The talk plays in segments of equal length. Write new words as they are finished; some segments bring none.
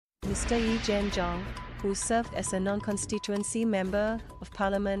Mr. Yee Jenn Jong, who served as a non-constituency member of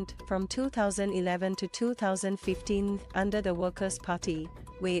parliament from 2011 to 2015 under the Workers' Party,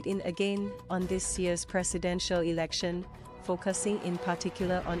 weighed in again on this year's presidential election, focusing in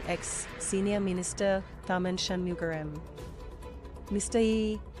particular on ex-senior minister Tharman Shanmugaratnam. Mr.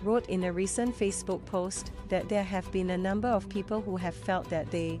 Yee wrote in a recent Facebook post that there have been a number of people who have felt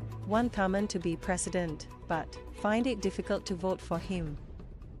that they want Tharman to be president, but find it difficult to vote for him.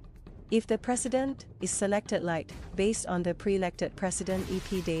 If the president is selected based on the pre-elected president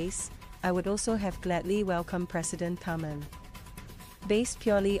EP days, I would also have gladly welcomed President Tharman. Based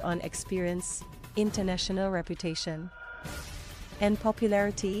purely on experience, international reputation, and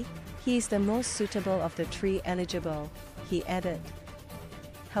popularity, he is the most suitable of the three eligible, he added.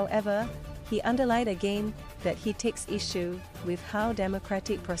 However, he underlined again that he takes issue with how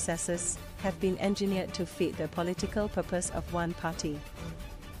democratic processes have been engineered to fit the political purpose of one party.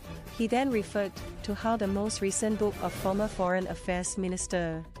 He then referred to how the most recent book of former Foreign Affairs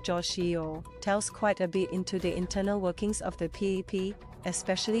Minister George Yeo tells quite a bit into the internal workings of the PAP,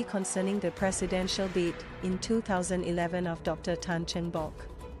 especially concerning the presidential bid in 2011 of Dr. Tan Cheng Bock.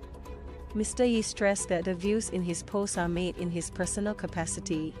 Mr. Yee stressed that the views in his post are made in his personal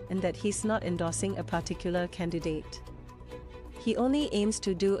capacity and that he's not endorsing a particular candidate. He only aims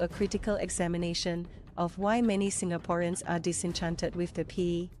to do a critical examination of why many Singaporeans are disenchanted with the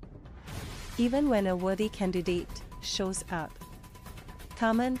PAP, even when a worthy candidate shows up.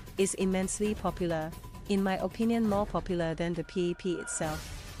 Tharman is immensely popular, in my opinion more popular than the PAP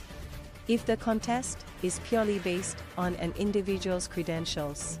itself. If the contest is purely based on an individual's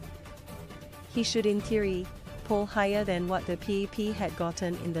credentials, he should in theory poll higher than what the PAP had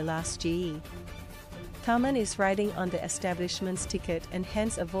gotten in the last GE. Tharman is riding on the establishment's ticket, and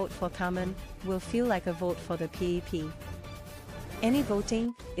hence a vote for Tharman will feel like a vote for the PAP. Any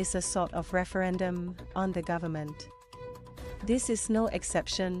voting is a sort of referendum on the government. This is no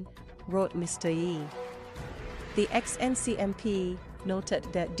exception, wrote Mr. Yee. The ex-NCMP noted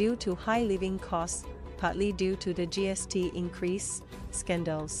that due to high living costs, partly due to the GST increase,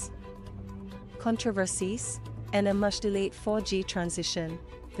 scandals, controversies, and a much delayed 4G transition,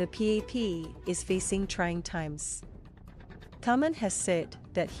 the PAP is facing trying times. Tharman has said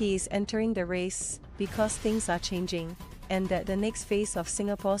that he is entering the race because things are changing, and that the next phase of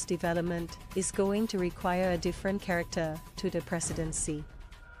Singapore's development is going to require a different character to the presidency.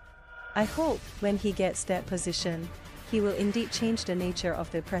 I hope when he gets that position, he will indeed change the nature of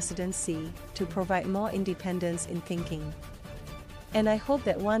the presidency to provide more independence in thinking. And I hope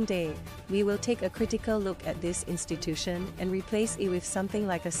that one day, we will take a critical look at this institution and replace it with something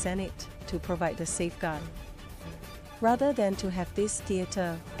like a Senate to provide the safeguard, rather than to have this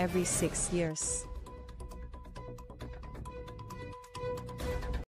theater every 6 years.